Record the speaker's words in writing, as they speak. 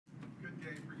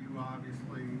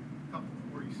obviously, a couple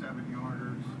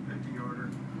 47-yarders,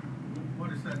 50-yarders. What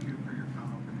does that do for your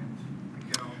confidence to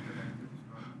get off to that good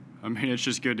start? I mean, it's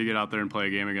just good to get out there and play a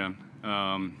game again.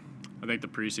 I think the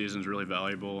preseason is really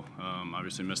valuable.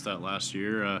 Obviously missed that last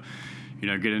year.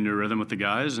 Get into a rhythm with the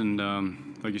guys, and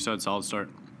like you said, solid start.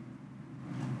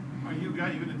 Are you a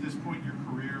guy, even at this point in your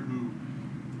career, who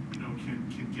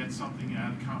can get something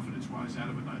out confidence-wise out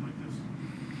of a night like this?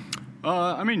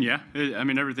 Yeah.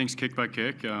 Everything's kick by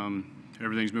kick.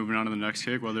 Everything's moving on to the next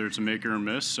kick, whether it's a make or a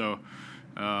miss. So,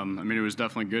 it was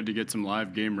definitely good to get some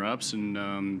live game reps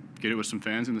and get it with some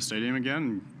fans in the stadium again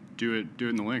and do it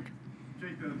in the link.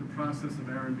 Jake, the process of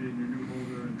Aaron being your new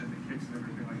holder and the kicks and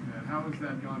everything like that, how has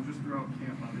that gone just throughout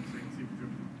camp? Obviously, it seems to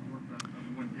have worked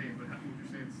on one game, but would you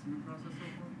say it's a smooth process so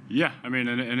far? Yeah,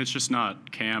 and it's just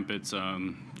not camp. It's,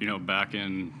 back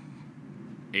in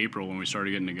April when we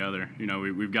started getting together.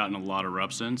 We've gotten a lot of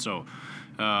reps in, so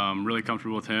really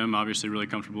comfortable with him. Obviously, really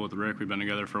comfortable with Rick. We've been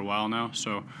together for a while now,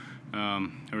 so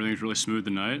everything's really smooth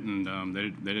tonight, and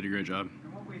they did a great job.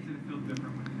 In what ways did it feel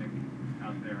different with Nick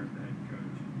out there as the head coach?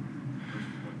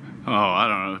 Oh, I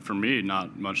don't know. For me,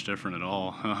 not much different at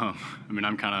all.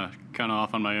 I'm kind of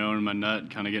off on my own in my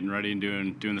nut, kind of getting ready and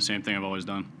doing the same thing I've always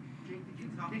done. Jake,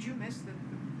 did you miss the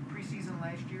preseason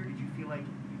last year? Did you feel like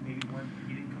you didn't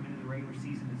come into the regular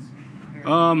season as prepared?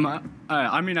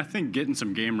 I think getting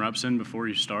some game reps in before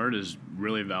you start is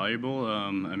really valuable.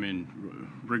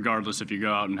 Regardless if you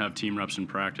go out and have team reps in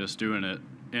practice, doing it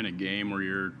in a game where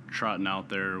you're trotting out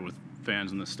there with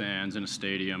fans in the stands in a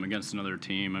stadium against another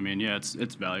team,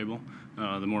 it's valuable.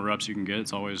 The more reps you can get,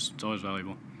 it's always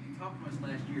valuable. You talked to us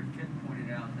last year. Finn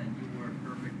pointed out that you were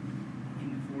perfect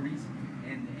in the 40s,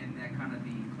 and that kind of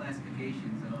the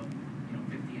classifications of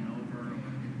 50 and over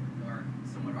are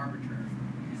somewhat arbitrary.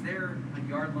 Is there a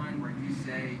yard line where you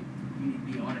say you need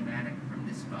to be automatic from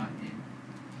this spot in?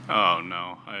 Oh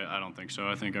no, I don't think so.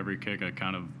 I think every kick I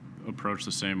kind of approach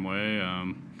the same way.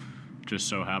 Just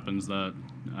so happens that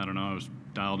I was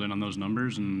dialed in on those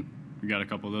numbers, and we got a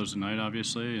couple of those tonight,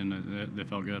 obviously, and they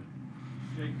felt good.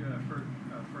 Jake,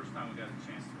 first time we got a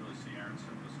chance to really see Aaron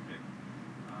Simpless kick.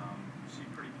 Was he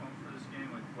pretty pumped for this game?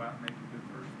 Like, go out and make a good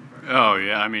first impression? Oh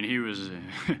yeah, he was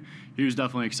he was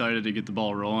definitely excited to get the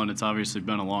ball rolling. It's obviously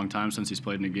been a long time since he's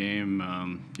played in a game.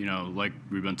 Like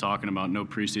we've been talking about, no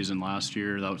preseason last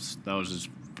year. That was his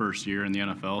first year in the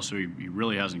NFL, so he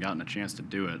really hasn't gotten a chance to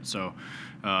do it. So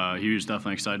he was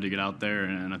definitely excited to get out there,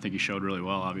 and I think he showed really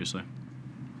well, obviously.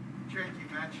 Jake,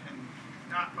 you mentioned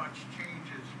not much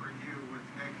changes for you with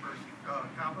Nick versus Doug.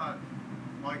 How about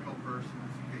Michael versus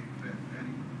Dave?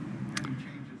 Any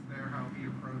changes there, how he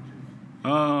approaches?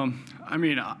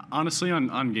 Honestly,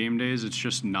 on game days, it's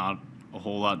just not a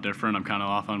whole lot different. I'm kind of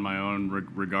off on my own,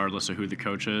 regardless of who the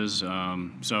coach is.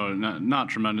 So not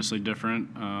tremendously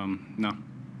different. No.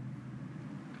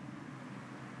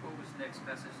 What was Nick's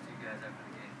message to you guys after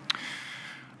the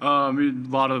A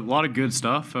game? lot of good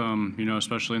stuff.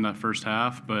 Especially in that first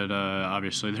half. But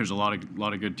obviously, there's a lot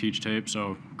of good teach tape.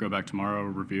 So go back tomorrow,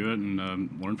 review it,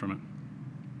 and learn from it.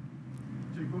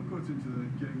 Jake, what goes into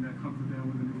getting that comfort down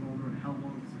with a new holder, and how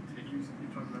long does it take you? You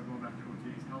talked about going back to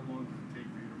OTAs. How long does it take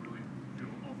for you to really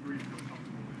all three feel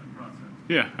comfortable with the process?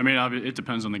 Yeah, it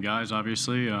depends on the guys,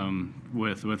 obviously.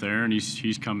 With Aaron,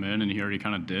 he's come in and he already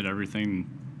kind of did everything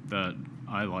that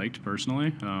I liked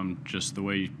personally. Just the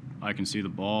way I can see the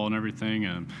ball and everything,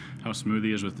 and how smooth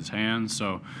he is with his hands.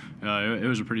 So it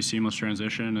was a pretty seamless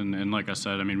transition. And like I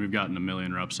said, we've gotten 1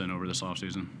 million reps in over this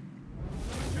offseason.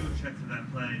 Check to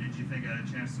that play. Did you think it had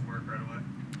a chance to work right away?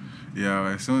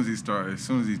 Yeah, as soon as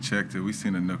he checked it, we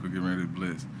seen the nickel get ready to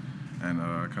blitz, and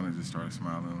I kind of just started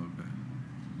smiling a little bit.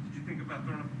 Did you think about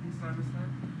throwing up a peace sign this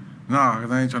time? No,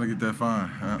 because I ain't trying to get that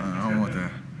fine. I don't want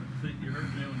that. You heard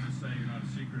Jalen just say you're not a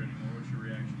secret anymore. What's your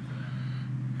reaction to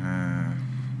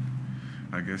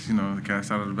that? I guess the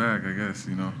cat's out of the bag. I guess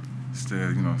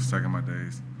instead stuck in my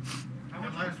days.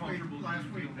 Last week,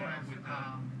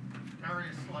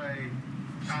 Darius Slay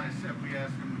kind of said, we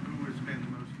asked him who has been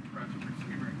the most impressive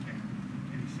receiver in camp,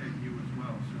 and he said you as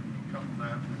well. So you couple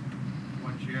that with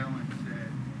what Jalen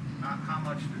said, how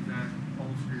much does that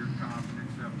bolster your confidence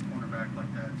to have a cornerback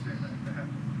like that say that to have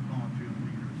on-field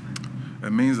leaders? It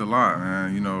means a lot,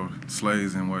 man.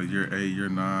 Slay's in year 8, year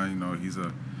 9. He's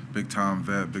a big-time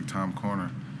vet, big-time corner,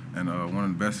 and one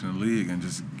of the best in the league. And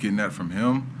just getting that from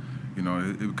him, it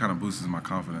kind of boosts my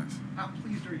confidence. How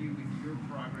pleased are you with your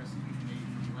progress that you've made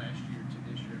from last year to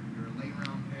this year? You're a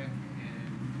late-round pick, and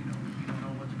you don't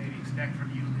know what to maybe expect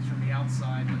from you, at least from the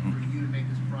outside. But for you to make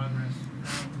this progress,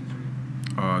 how pleased are you?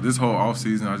 This whole off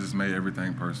season, I just made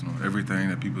everything personal. Everything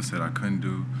that people said I couldn't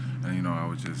do, and I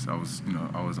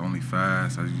was only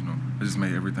fast. I just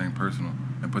made everything personal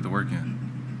and put the work in.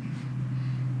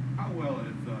 How well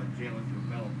has Jalen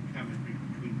developed chemistry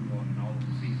between you all in all of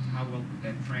the seasons? How well did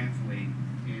that translate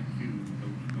into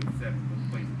those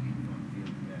plays that he was on the field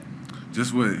today?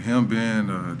 Just with him being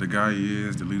the guy he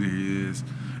is, the leader he is,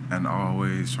 and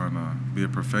always trying to be a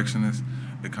perfectionist,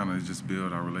 it kind of just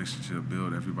build our relationship,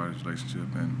 build everybody's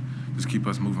relationship, and just keep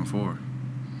us moving forward.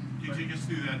 Can you take us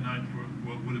through that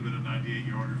what would have been a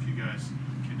 98-yarder if you guys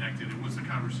connected? And what's the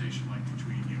conversation like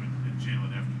between you and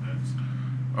Jalen after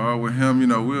that? With him,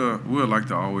 we'll like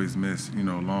to always miss,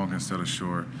 long instead of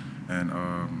short. And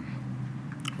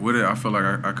with it, I feel like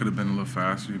I could have been a little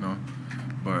faster,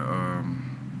 but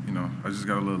I just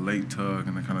got a little late tug,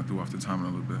 and it kind of threw off the timing a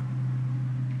little bit.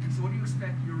 So what do you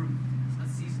expect your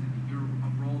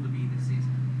role to be this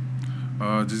season?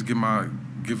 Just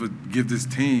give this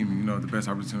team, the best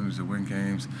opportunities to win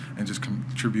games and just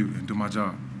contribute and do my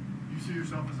job. Do you see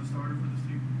yourself as a starter for this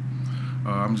team?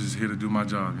 I'm just here to do my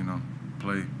job,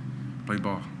 play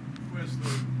ball. Quez,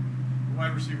 the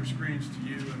wide receiver screens to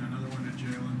you and another one to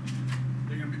Jalen,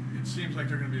 it seems like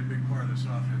they're going to be a big part of this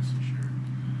offense this year.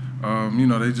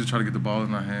 They just try to get the ball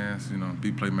in our hands,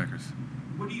 be playmakers.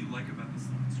 What do you like about this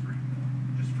line screen,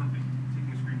 though? Just from taking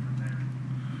a screen from there?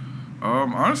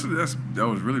 Honestly, that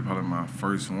was really probably my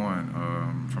first one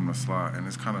from the slot, and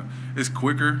it's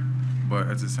quicker, but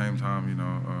at the same time,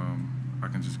 I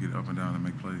can just get up and down and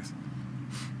make plays.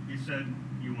 You said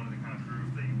you wanted to kind of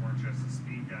prove that you weren't just a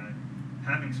speed guy.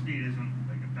 Having speed isn't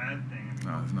like a bad thing.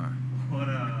 No, it's not.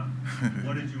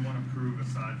 What did you want to prove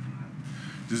aside from that?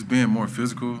 Just being more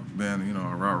physical, being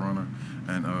a route runner,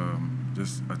 and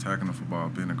just attacking the football,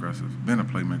 being aggressive, being a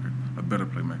playmaker, a better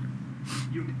playmaker.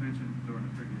 You mentioned during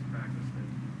the previous practice that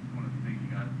one of the things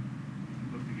you got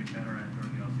looked to get better at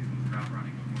during the offseason was route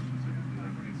running, but more specifically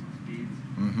like running some speeds.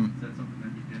 Mm-hmm. Is that something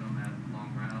that you did on that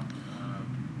long route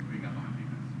where you got behind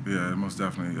defense? Yeah, most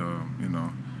definitely.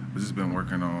 I've just been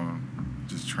working on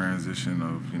just transition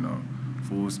of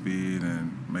full speed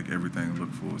and make everything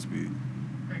look full speed.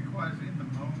 Hey, Quez, in the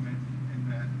moment, in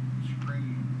that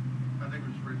screen, I think it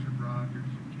was Richard Rodgers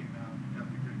who came out and got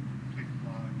the good kick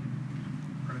block, and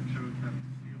Fred chose that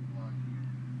field block.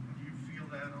 Do you feel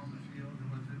that on the field, or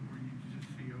was it where you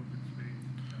just see open space?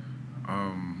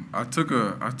 I took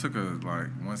a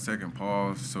like 1 second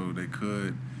pause so they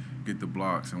could get the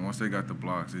blocks, and once they got the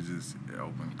blocks, it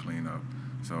opened clean up.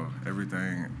 So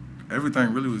everything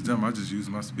really was them. I just used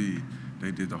my speed.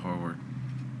 They did the hard work.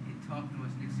 In talking to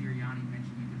us, Nick Sirianni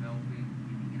mentioned you developing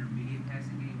in the intermediate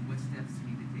passing game. What steps do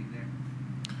you need to take there?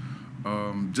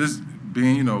 Just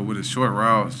being, with the short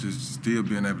routes, just still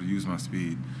being able to use my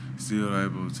speed, still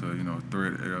able to,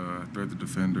 thread the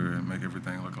defender and make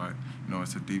everything look like,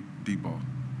 it's a deep ball.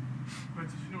 But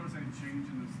did you notice any change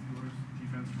in the Steelers'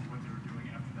 defense from what they were doing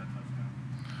after that touchdown?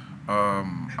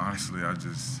 Honestly, I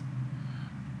just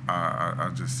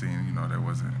seen, they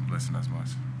wasn't blitzing as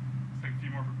much. Let's take a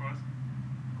few more for Quez.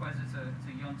 Quez, it's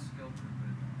a young skill group,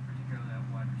 but particularly at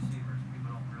wide receivers, people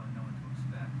don't really know what to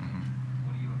expect. Mm-hmm.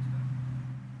 What do you expect?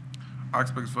 I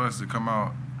expect for us to come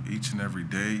out each and every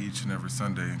day, each and every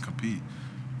Sunday, and compete.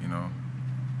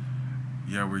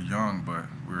 Yeah, we're young, but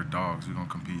we're dogs. We're gonna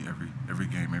compete every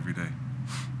game, every day.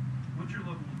 What's your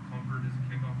level of comfort as a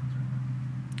kickoff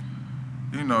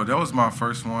returner? That was my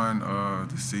first one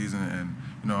this season, and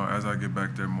as I get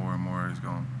back there more and more, it's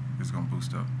gonna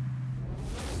boost up.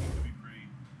 Seem to be pretty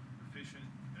efficient,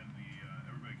 and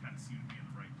everybody kind of seemed to be in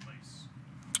the right place.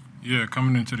 Yeah,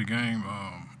 coming into the game,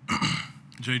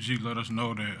 JG let us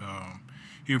know that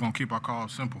he was going to keep our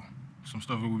calls simple. Some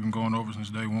stuff that we've been going over since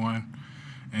day one.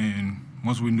 And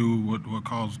once we knew what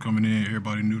calls was coming in,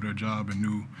 everybody knew their job and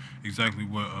knew exactly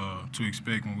what to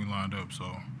expect when we lined up.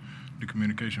 So the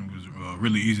communication was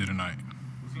really easy tonight.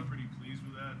 Was he pretty pleased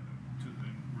with that?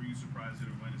 Were you surprised that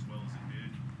it went as well as it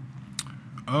did?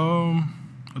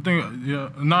 I think, yeah.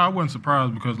 No, I wasn't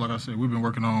surprised because, like I said, we've been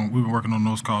working on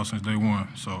those calls since day one.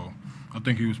 So I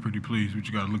think he was pretty pleased. We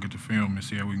just got to look at the film and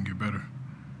see how we can get better.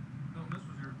 Milton, this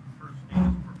was your first game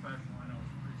as a professional. I know it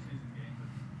was a preseason game,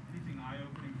 but anything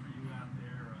eye-opening for you out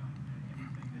there?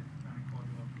 Anything that kind of caught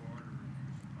you off guard or you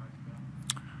were surprised about?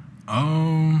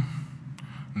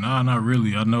 Nah, not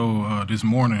really. I know this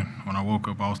morning when I woke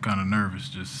up, I was kind of nervous,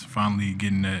 just finally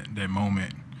getting that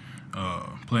moment.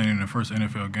 Playing in the first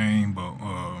NFL game, but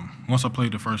once I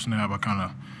played the first snap, I kind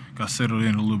of got settled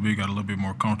in a little bit, got a little bit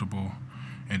more comfortable,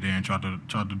 and then tried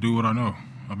to do what I know.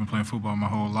 I've been playing football my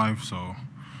whole life, so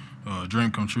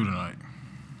dream come true tonight.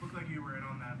 Looked like you were in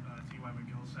on that T.Y.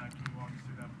 McGill sack. Can you walk us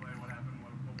through that play? What happened?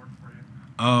 What worked for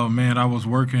Man, I was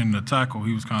working the tackle.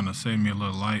 He was kind of setting me a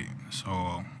little light,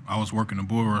 so I was working the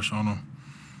bull rush on him,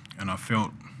 and I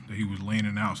felt that he was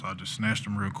leaning out, so I just snatched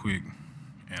him real quick,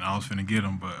 and I was finna get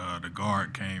him, but the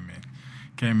guard came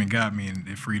and got me, and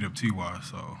it freed up T.Y.,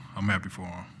 so I'm happy for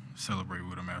him. Celebrate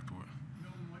with him afterward.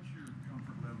 Milton, what's your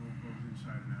comfort level both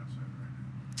inside and outside right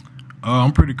now?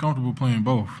 I'm pretty comfortable playing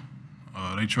both.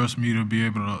 They trust me to be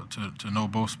able to know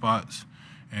both spots,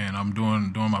 and I'm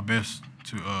doing my best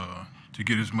to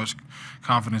get as much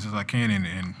confidence as I can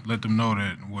and let them know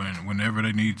that whenever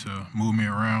they need to move me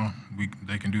around,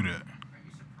 they can do that. Are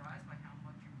you surprised by how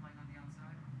much you're playing on the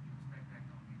outside, or did you expect that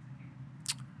going into the game?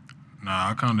 Nah,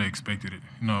 I kind of expected it.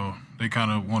 You know, they kind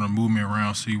of want to move me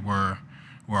around, see where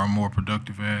I'm more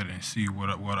productive at, and see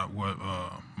what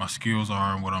my skills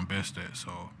are and what I'm best at.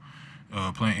 So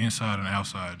playing inside and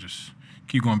outside, just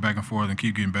keep going back and forth and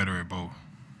keep getting better at both.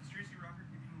 Is Tracy Robert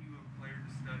giving you a player to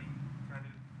study, kind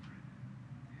of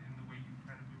in the way you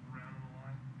kind of move around on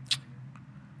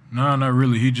the line? No, not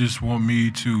really. He just want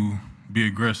me to be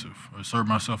aggressive, assert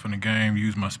myself in the game,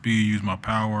 use my speed, use my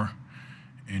power,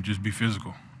 and just be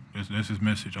physical. That's his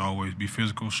message always. Be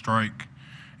physical, strike,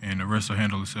 and the rest will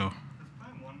handle itself. Does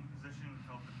playing one position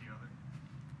help with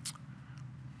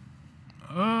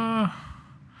the other?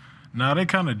 Nah, they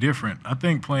kind of different. I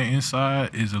think playing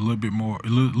inside is a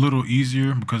little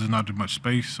easier because there's not too much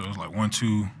space. So it's like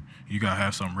 1-2, you gotta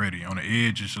have something ready. On the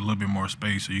edge, it's a little bit more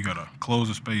space, so you gotta close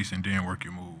the space and then work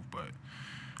your move. But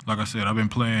like I said, I've been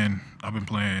playing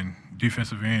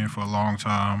defensive end for a long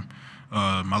time.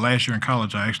 My last year in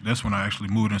college, that's when I actually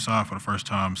moved inside for the first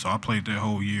time. So I played that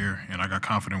whole year, and I got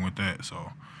confident with that.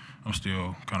 So I'm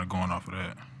still kind of going off of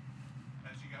that.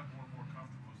 As you got more and more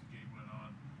comfortable as the game went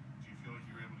on, do you feel like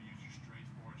you were able to use your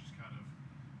strengths more, just kind of,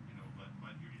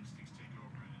 let your instincts take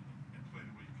over and play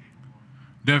the way you're capable of?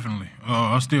 Definitely.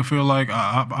 I still feel like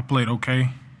I played okay.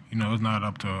 You know, it's not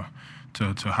up to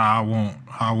how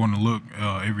I want to look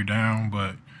every down,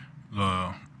 but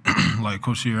like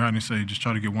Coach Sirianni say, just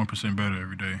try to get 1% better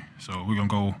every day. So we're gonna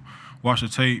go watch the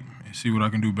tape and see what I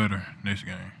can do better next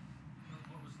game.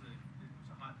 What was it was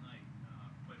a hot night.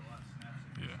 Played a lot of snaps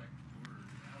in the second quarter.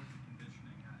 How was the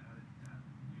conditioning? How did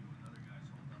you and other guys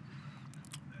hold up with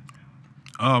that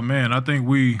challenge? Oh man, I think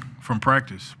from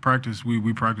practice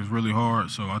we practice really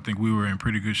hard. So I think we were in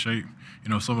pretty good shape. You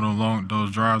know, some of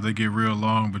those drives they get real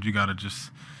long, but you got to just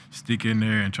stick in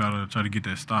there and try to get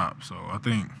that stop. So I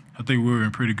think we were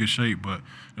in pretty good shape, but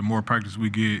the more practice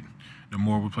we get, the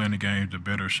more we play in the game, the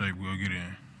better shape we'll get in. Do you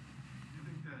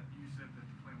think that you said that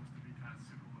the plan was to be kind of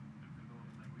simple and build it?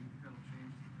 Like, do you think that'll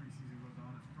change as the preseason goes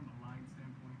on from a line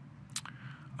standpoint?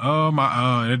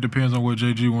 It depends on what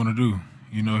JG want to do.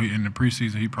 You know, in the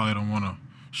preseason, he probably don't want to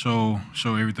show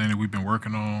everything that we've been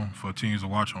working on for teams to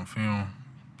watch on film.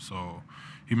 So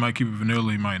he might keep it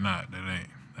vanilla, he might not. That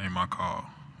ain't my call,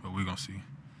 but we're gonna see. You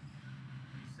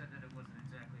said that it wasn't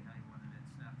exactly how you wanted it,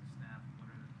 snap to snap. What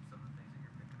are some of the things that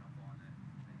you're picking up on that you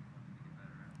want to get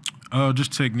better at?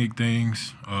 Just technique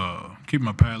things. Keep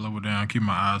my pad level down, keep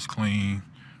my eyes clean,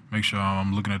 make sure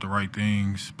I'm looking at the right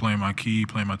things, playing my key,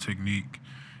 playing my technique,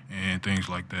 and things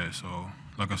like that. So,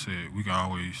 like I said, you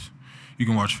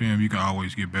can watch film, you can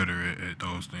always get better at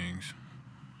those things.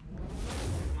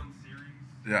 One series.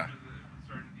 Yeah. After the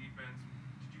start of defense.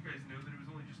 Did you guys know that it was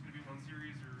only just going to be one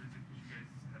series, or is it because you guys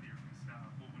had your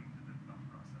staff? What went into the thought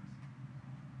process?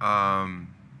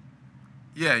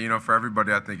 Yeah, for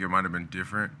everybody, I think it might have been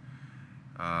different.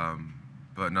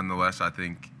 But nonetheless, I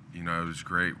think, it was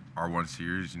great. Our one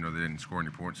series, they didn't score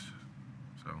any points.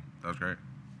 So that was great.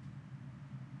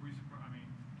 Were you surprised? I mean,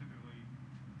 typically,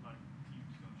 a lot of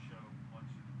teams don't show much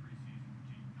in the preseason.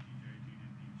 TJG didn't even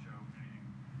show anything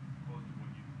close to what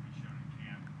you've shown in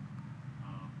camp.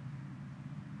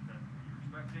 Is that what you were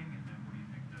expecting? And then what do you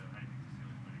think how do you think the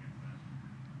Steelers played against that?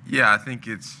 Yeah, I think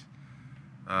it's,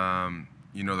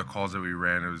 the calls that we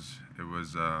ran, it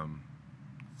was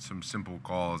some simple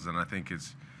calls, and I think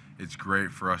it's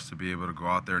great for us to be able to go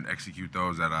out there and execute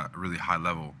those at a really high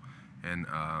level and,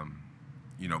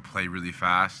 play really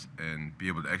fast and be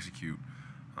able to execute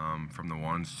from the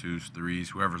 1s, 2s, 3s,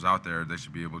 whoever's out there, they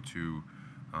should be able to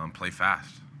play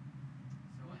fast. So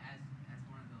as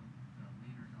one of the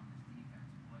leaders on this defense,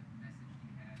 what message do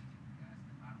you have to the guys at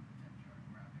the bottom of the depth chart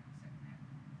who are out there in the second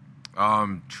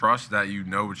half? Trust that you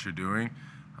know what you're doing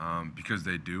because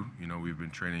they do. We've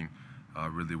been training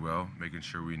really well, making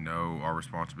sure we know our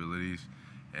responsibilities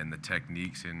and the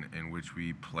techniques in which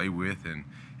we play with and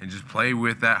just play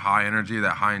with that high energy,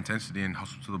 that high intensity, and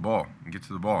hustle to the ball and get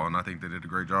to the ball. And I think they did a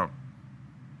great job.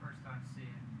 First time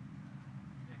seeing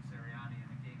Nick Sirianni in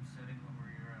a game setting. What were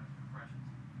your impressions?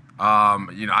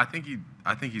 I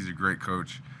think he's a great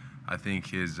coach. I think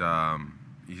his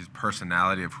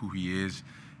personality of who he is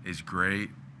great,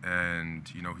 and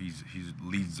he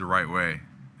leads the right way,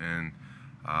 and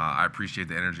I appreciate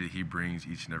the energy he brings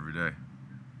each and every day.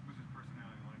 What's his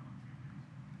personality like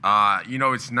on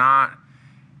Tuesdays? It's not.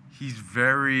 He's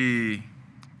very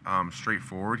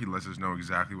straightforward. He lets us know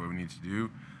exactly what we need to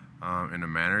do in a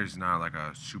manner. He's not like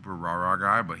a super rah-rah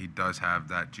guy, but he does have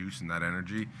that juice and that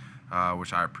energy,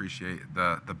 which I appreciate.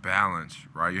 The balance,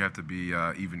 right? You have to be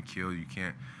even keel. You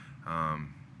can't,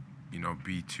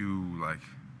 be too like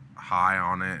high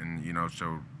on it, and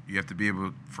so you have to be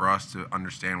able for us to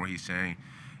understand what he's saying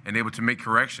and able to make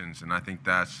corrections. And I think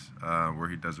that's where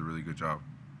he does a really good job.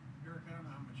 Eric, I don't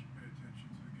know how much you pay attention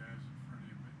to the guys in front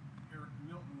of you, but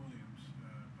Milton Williams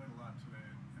played a lot today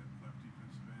at left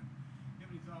defensive end. Do you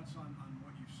have any thoughts on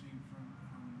what you've seen from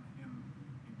him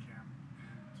in camp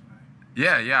and tonight?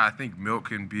 Yeah. I think Milt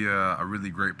can be a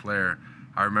really great player.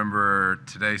 I remember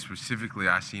today specifically,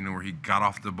 I seen him where he got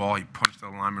off the ball, he punched the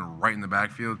lineman right in the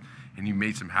backfield, and he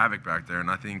made some havoc back there. And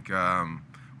I think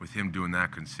with him doing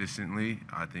that consistently,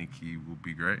 I think he will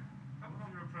be great. How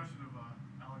was your impression of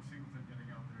Alex Singleton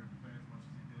getting out there and playing as much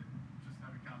as he did, just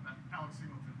having contact? Alex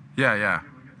Singleton. Yeah.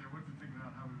 Able to get there. What did you think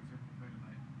about how he was able to play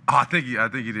tonight? I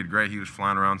think he did great. He was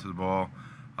flying around to the ball,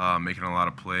 making a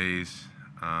lot of plays,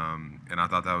 and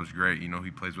I thought that was great. He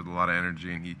plays with a lot of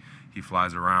energy, and he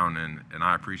flies around, and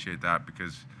I appreciate that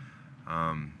because,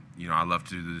 I love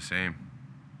to do the same.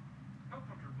 How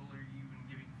comfortable are you in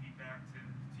giving feedback to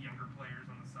younger players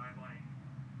on the sideline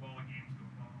while the game's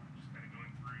going on, just kind of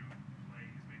going through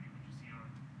plays, maybe what you see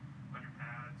on your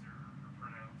pads or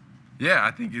printouts? Yeah,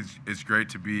 I think it's great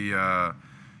to be,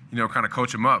 kind of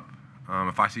coach them up.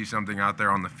 If I see something out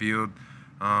there on the field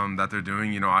that they're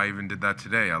doing, I even did that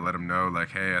today. I let them know,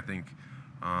 like, hey, I think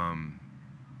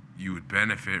you would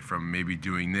benefit from maybe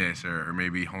doing this or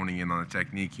maybe honing in on the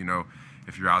technique.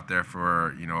 If you're out there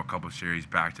for, a couple of series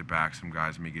back-to-back, some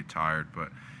guys may get tired. But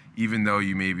even though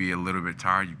you may be a little bit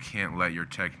tired, you can't let your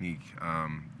technique,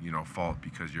 fault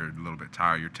because you're a little bit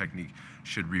tired. Your technique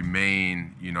should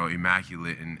remain,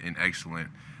 immaculate and excellent,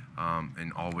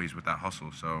 and always with that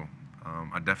hustle. So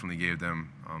I definitely gave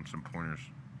them some pointers.